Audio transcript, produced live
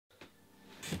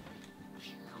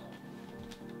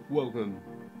Welcome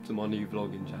to my new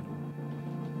vlogging channel.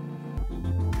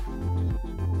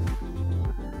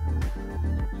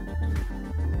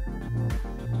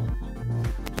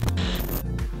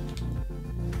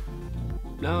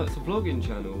 Now it's a vlogging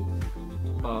channel,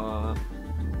 but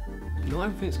not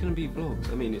everything's going to be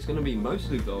vlogs. I mean, it's going to be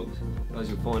mostly vlogs, as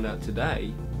you'll find out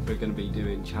today. We're going to be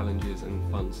doing challenges and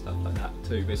fun stuff like that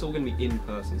too, but it's all going to be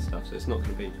in-person stuff, so it's not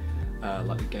going to be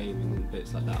like the gaming and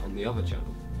bits like that on the other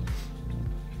channel.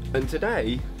 And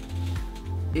today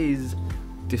is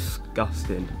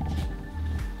disgusting.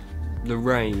 The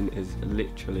rain is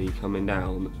literally coming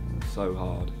down so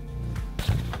hard.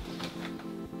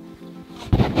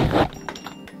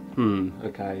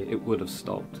 Okay, it would have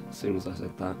stopped as soon as I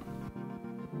said that.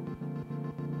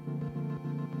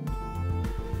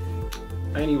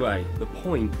 Anyway, the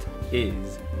point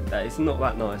is that it's not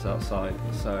that nice outside,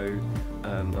 so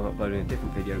I'm uploading a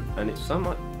different video, and it's so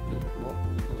much.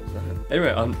 What's that?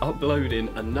 Anyway, I'm uploading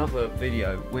another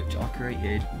video which I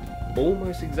created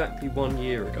almost exactly 1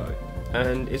 year ago,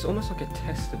 and it's almost like a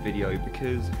tester video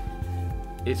because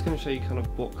it's going to show you kind of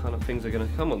what kind of things are going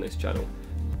to come on this channel.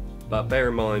 But bear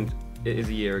in mind, it is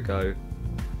a year ago,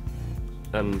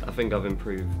 and I think I've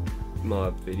improved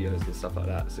my videos and stuff like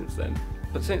that since then.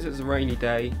 But since it's a rainy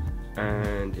day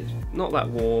and it's not that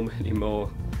warm anymore,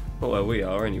 not where we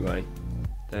are anyway,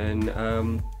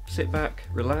 then sit back,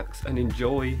 relax and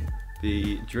enjoy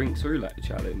the Drinks Roulette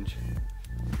challenge.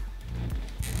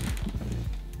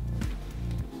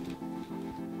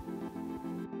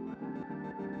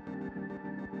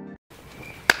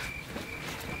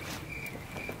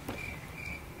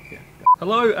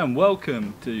 Hello and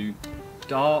welcome to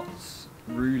Darts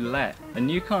Roulette, a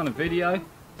new kind of video.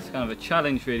 It's kind of a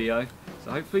challenge video,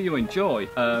 so hopefully you enjoy.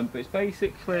 But it's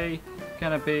basically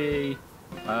going to be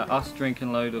us drinking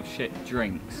a load of shit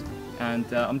drinks.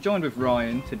 And I'm joined with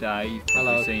Ryan today. You've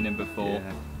probably seen him before.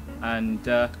 Yeah.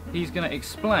 And he's going to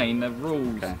explain the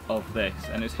rules of this.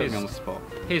 And it's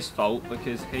his fault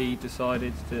because he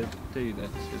decided to do this.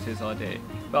 It's his idea.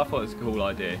 But I thought it was a cool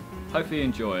idea. Hopefully you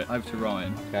enjoy it. Over to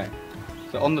Ryan. Okay.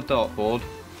 So on the dartboard,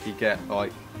 you get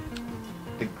like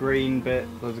the green bit,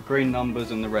 there's the green numbers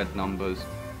and the red numbers.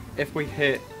 If we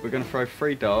hit, we're going to throw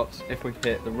 3 darts. If we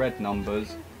hit the red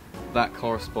numbers, that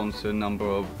corresponds to a number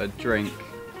of a drink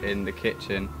in the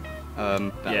kitchen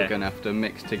that we're going to have to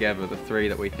mix together, the 3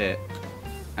 that we hit,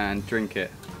 and drink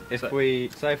it. If we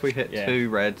hit 2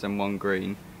 reds and 1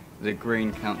 green, the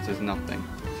green counts as nothing.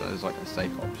 So it's like a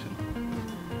safe option.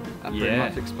 That pretty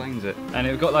much explains it. And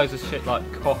we've got loads of shit like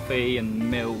coffee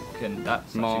and milk, and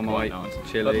that's Marmite, quite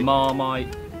nice. chili. But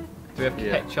Marmite, we have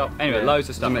ketchup, anyway, loads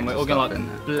of stuff, and we're all going to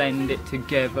like blend it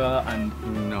together and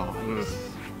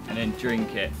and then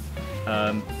drink it.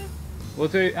 We'll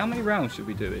do, how many rounds should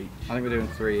we do each? I think we're doing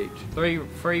 3 each.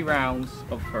 Three rounds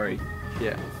of 3.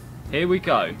 Yeah. Here we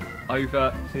go,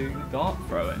 over to dart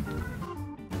throwing.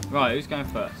 Right, who's going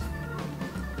first?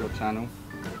 Your channel.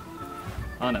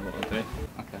 I know what I'll do.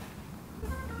 Okay.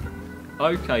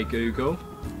 Okay, Google.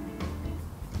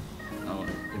 Oh, it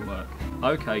didn't work.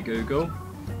 Okay, Google.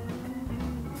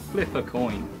 Flip a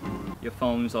coin. Your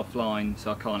phone's offline,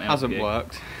 so I can't help you. Hasn't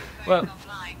worked. Well,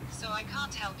 offline, so I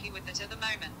can't help you with it at the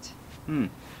moment.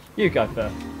 You go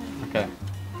first. Okay.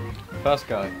 First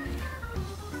go.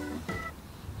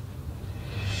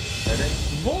 Ready?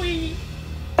 Boy!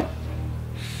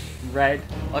 Red.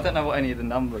 I don't know what any of the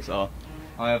numbers are.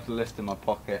 I have the list in my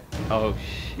pocket. Oh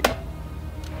shit.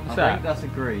 I think that's a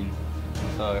green.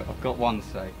 So I've got 1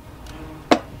 safe.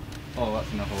 Oh,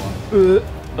 that's another one.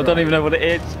 I don't even know what it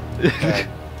is. Okay.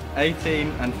 18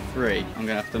 and 3. I'm going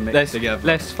to have to mix together.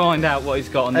 Let's find out what he's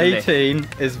got on the list. 18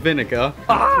 is vinegar.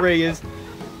 3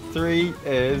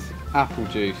 is apple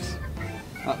juice.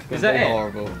 That's going to be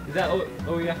horrible. Is that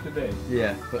all you have to do?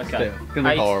 Yeah, but still, it's going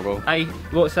to be horrible.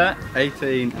 What's that?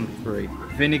 18 and 3.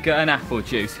 Vinegar and apple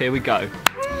juice. Here we go.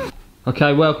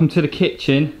 Okay, welcome to the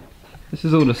kitchen. This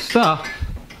is all the stuff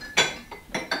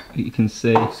that you can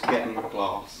see. Just getting the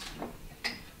glass.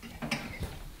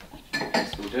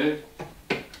 This will do.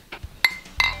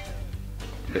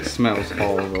 It smells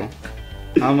horrible.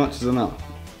 How much is enough?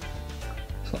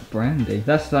 It's like brandy.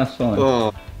 That's fine.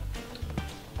 Oh.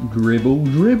 Dribble,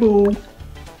 dribble.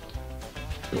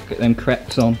 Look at them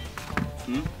crepes on.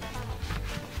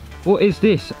 What is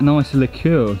this nice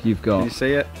liqueur you've got? Can you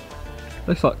see it?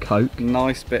 Looks like Coke.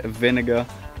 Nice bit of vinegar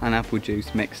and apple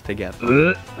juice mixed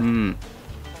together.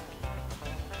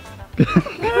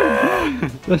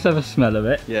 Let's have a smell of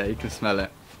it. Yeah, you can smell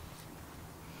it.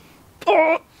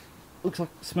 Oh!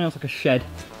 Smells like a shed.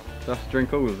 Do I have to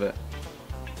drink all of it?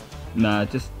 Nah,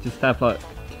 just have like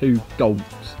 2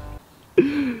 gulps.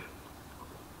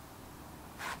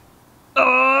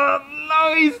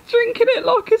 drinking it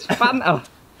like it's Fanta.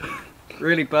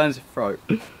 Really burns your throat.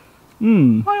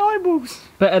 Mmm. My eyeballs.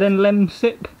 Better than lem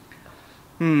sip.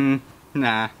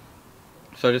 Nah.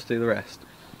 So just do the rest.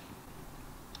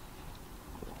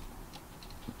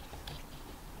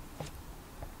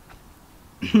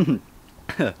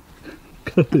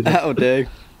 That'll do.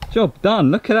 Job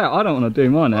done. Look at that. I don't want to do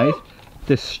mine, eh?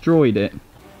 Destroyed it.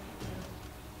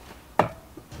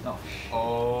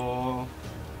 Oh.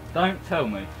 Don't tell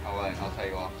me. I won't. I'll tell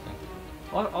you after.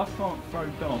 I can't throw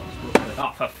darts.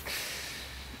 Oh,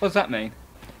 what does that mean?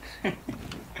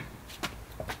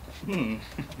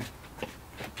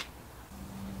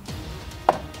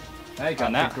 There you go.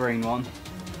 That's Now. a green one.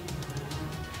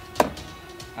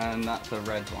 And that's a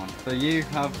red one. So you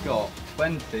have got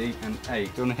 20 and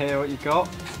 8. Do you want to hear what you got?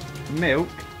 Milk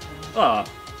Ah,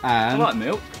 I and like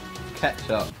milk.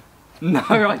 ketchup. No,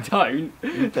 I don't.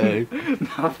 You do.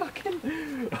 No,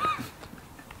 fucking.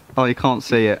 Oh, you can't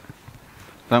see it.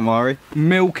 Don't worry.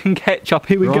 Milk and ketchup.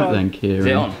 Here we Right go. then, Kieran. Is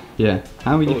it on? Yeah.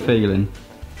 How are you feeling?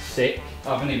 Sick.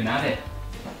 I haven't even had it.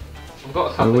 I've got a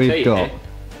So couple of we've tea got here.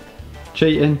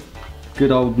 cheating,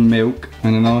 good old milk,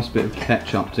 and a nice bit of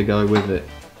ketchup to go with it.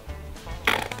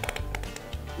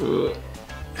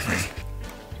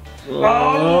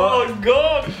 Oh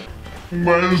God!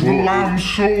 Where's the lamb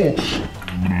sauce?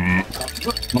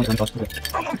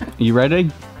 You ready?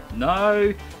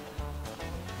 No.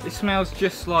 It smells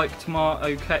just like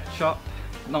tomato ketchup.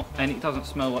 And it doesn't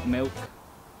smell like milk.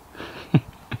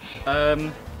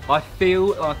 I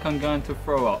feel like I'm going to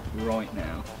throw up right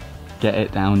now. Get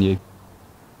it down, you.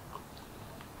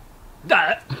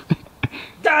 That.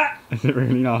 Is it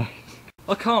really nice?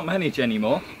 I can't manage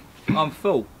anymore. I'm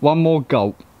full. One more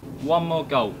gulp. One more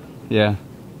gulp. Yeah.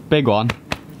 Big one.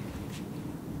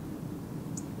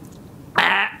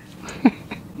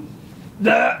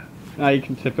 Now you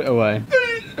can tip it away.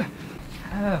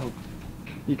 Help.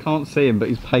 You can't see him, but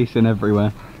he's pacing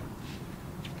everywhere.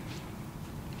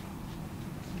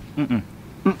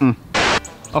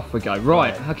 Off we go.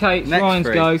 Right. Okay. It's Next Ryan's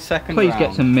three, go. second Please round.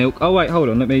 get some milk. Oh wait, hold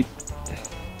on. Let me.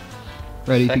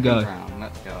 Ready Second to go. round,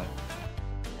 let's go.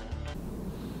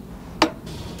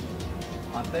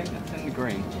 I think that's in the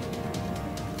green.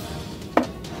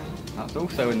 That's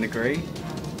also in the green.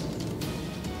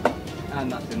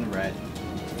 And that's in the red.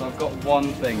 So I've got one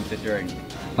thing to drink.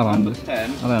 Number 10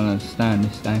 I don't understand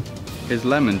this game. is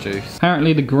lemon juice.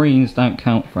 Apparently the greens don't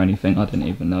count for anything. I didn't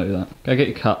even know that. Go get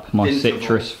your cup, my Interval.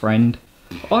 citrus friend.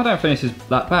 I don't think this is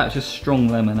that bad. It's just strong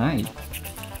lemonade.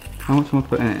 How much am I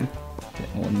putting in?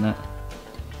 Bit more than that.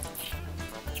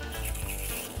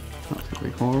 That's gonna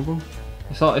be horrible.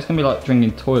 It's gonna be like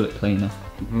drinking toilet cleaner.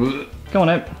 Come on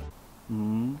out.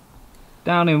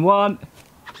 Down in one.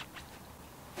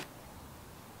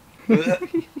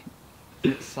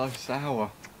 It's so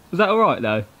sour. Was that alright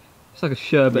though? It's like a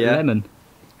sherbet Yeah. lemon.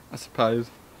 I suppose.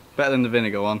 Better than the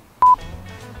vinegar one.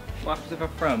 What happens if I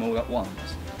throw them all at once?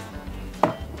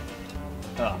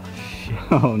 Oh shit.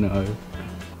 Oh no.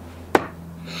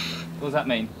 What does that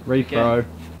mean? Refro.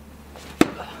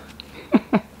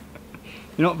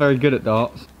 You're not very good at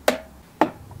darts.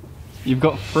 You've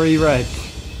got 3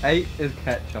 reds. 8 is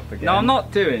ketchup again. No, I'm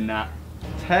not doing that.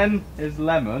 10 is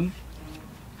lemon.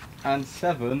 And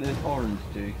 7 is orange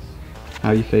juice. How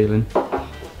are you feeling?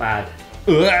 Bad.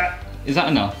 Is that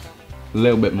enough? A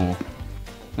little bit more.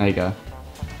 There you go.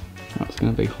 That's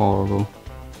going to be horrible.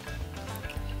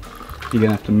 You're going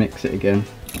to have to mix it again.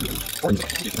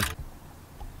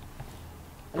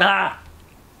 Ah!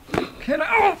 Can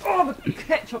I? Oh, the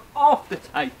ketchup off the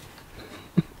tape.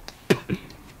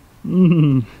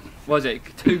 Was it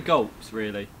 2 gulps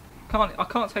really? I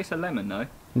can't taste the lemon though.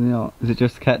 Yeah. Is it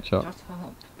just ketchup? Shut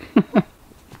up.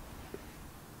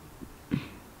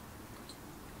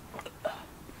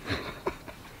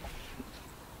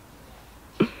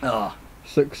 Ah,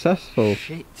 Successful.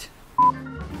 shit.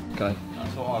 Okay.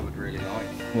 That's what I would really like.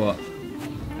 What?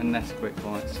 A Nesquik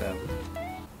by itself.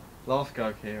 Last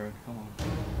go, Kieran. Come on.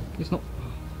 It's not.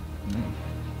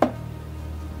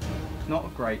 It's not a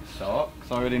great start,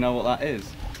 because I already know what that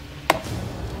is.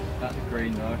 That's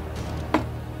green though.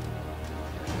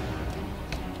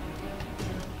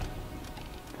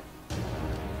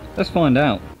 Let's find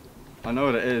out. I know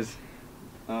what it is.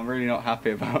 I'm really not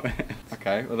happy about it.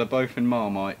 Okay, well they're both in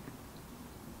Marmite.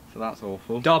 So that's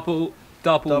awful. Double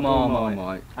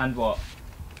Marmite. And what?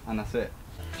 And that's it.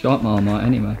 Do you like Marmite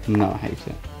anyway? No, I hate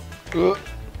it. Go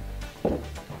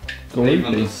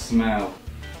Even the easy. smell.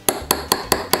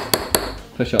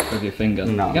 Push up with your finger.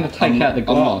 No. You're going to take out the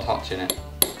I'm not glass. touching it.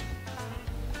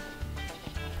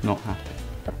 Not happy.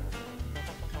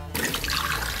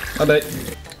 I bet.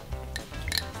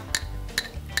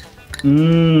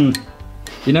 Mmm.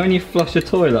 You know when you flush a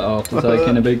toilet after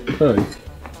taking a big poo?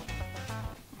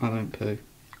 I don't poo.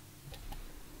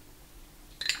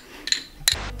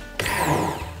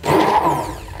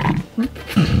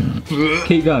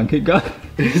 Keep going, keep going.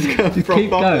 It's gonna Just drop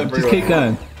keep off going, just keep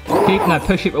everywhere. going. No,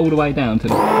 push it all the way down to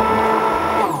the...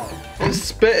 It's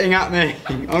spitting at me.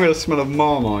 I'm gonna smell of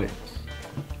Marmite.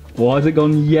 Why has it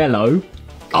gone yellow?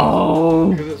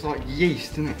 Oh! Because it's like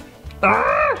yeast, isn't it?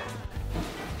 Ah!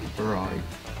 Right.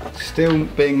 Still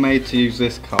being made to use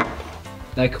this cup.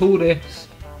 They call this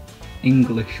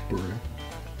English brew.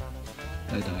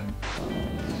 They don't.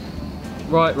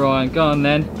 Right, Ryan, go on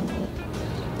then.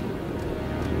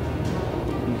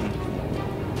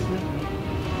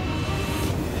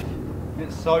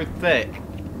 It's so thick.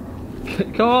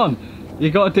 Come on. You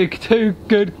got to do 2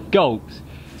 good gulps.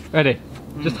 Ready?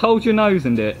 Just hold your nose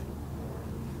and do it.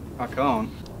 I can't.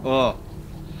 Oh.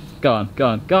 Go on, go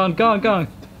on, go on, go on, go on.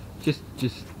 Just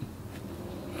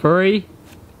 3,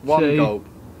 One 2. gulp.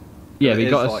 Yeah, It but is,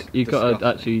 you got to disgusting.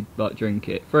 actually like drink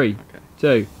it. 3, Okay.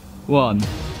 2, 1.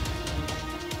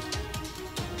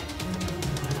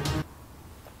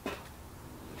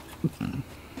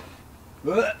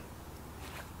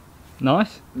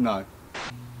 Nice. No.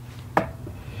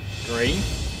 Green.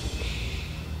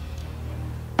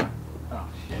 Oh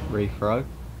shit. Refro.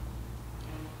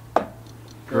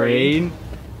 Green.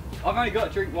 I've only got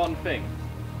to drink one thing.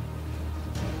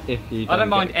 If you I don't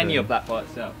mind get any green. of that by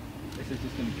itself. This is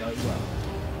just going to go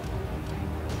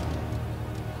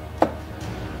well.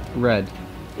 Red.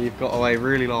 You've got away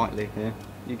really lightly here.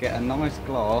 You get a nice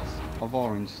glass of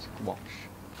orange squash.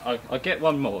 I get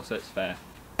one more, so it's fair.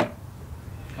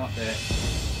 Can't do it.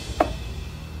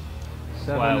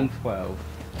 7 and 12.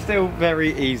 Still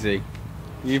very easy.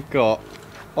 You've got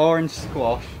orange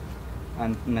squash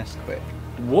and Nesquik.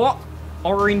 What?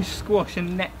 Orange squash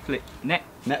and Netflix. Netflix.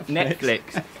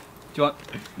 Netflix. Do you want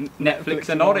Netflix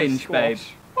and orange, babe?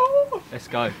 squash. Let's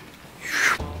go.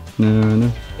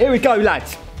 No. Here we go,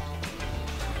 lads.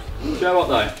 Do you know what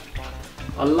though?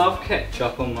 I love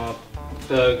ketchup on my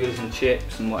burgers and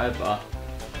chips and whatever.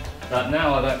 But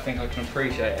now I don't think I can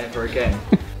appreciate it ever again.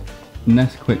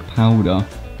 Nesquik powder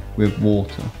with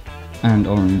water and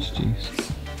orange juice.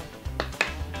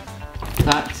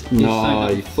 That is Nice.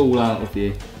 something that fall out of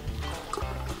you.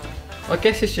 I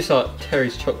guess it's just like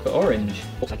Terry's chocolate orange.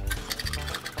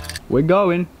 We're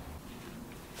going.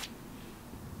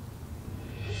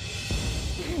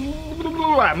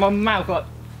 My mouth like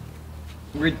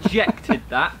rejected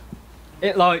that.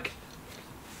 It like,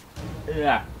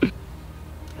 yeah.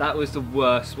 That was the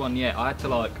worst one yet. I had to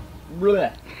like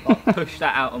push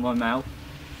that out of my mouth.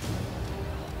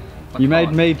 You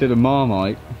made me do the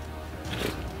Marmite.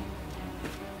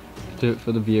 Do it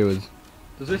for the viewers.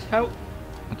 Does this help?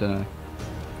 I don't know.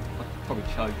 I'll probably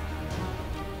choke.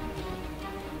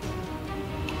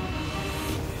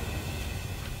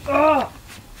 Ah!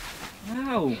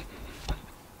 Ow!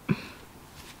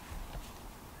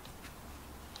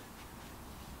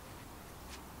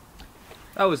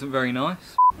 That wasn't very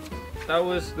nice. That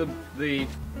was the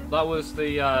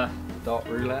Dart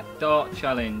roulette. dart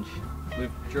challenge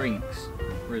with drinks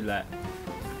roulette.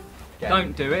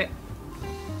 Don't do it.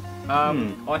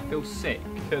 I feel sick.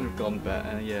 Could have gone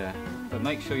better, yeah. But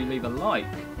make sure you leave a like,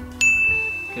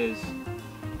 because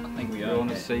I think We we want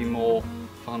to see more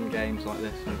fun games like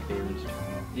this on Kieran's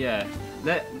channel. Yeah,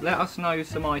 let us know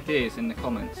some ideas in the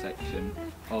comment section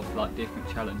of like different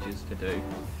challenges to do.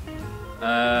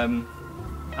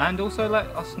 And also let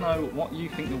us know what you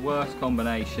think the worst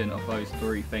combination of those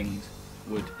 3 things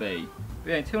would be. But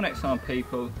yeah, until next time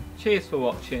people, cheers for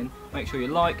watching. Make sure you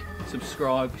like,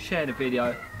 subscribe, share the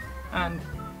video, and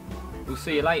we'll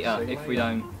see you later if we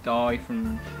don't die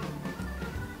from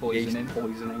poisoning. Yeast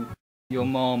poisoning. Your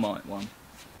Marmite one.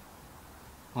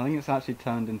 I think it's actually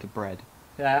turned into bread.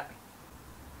 Yeah.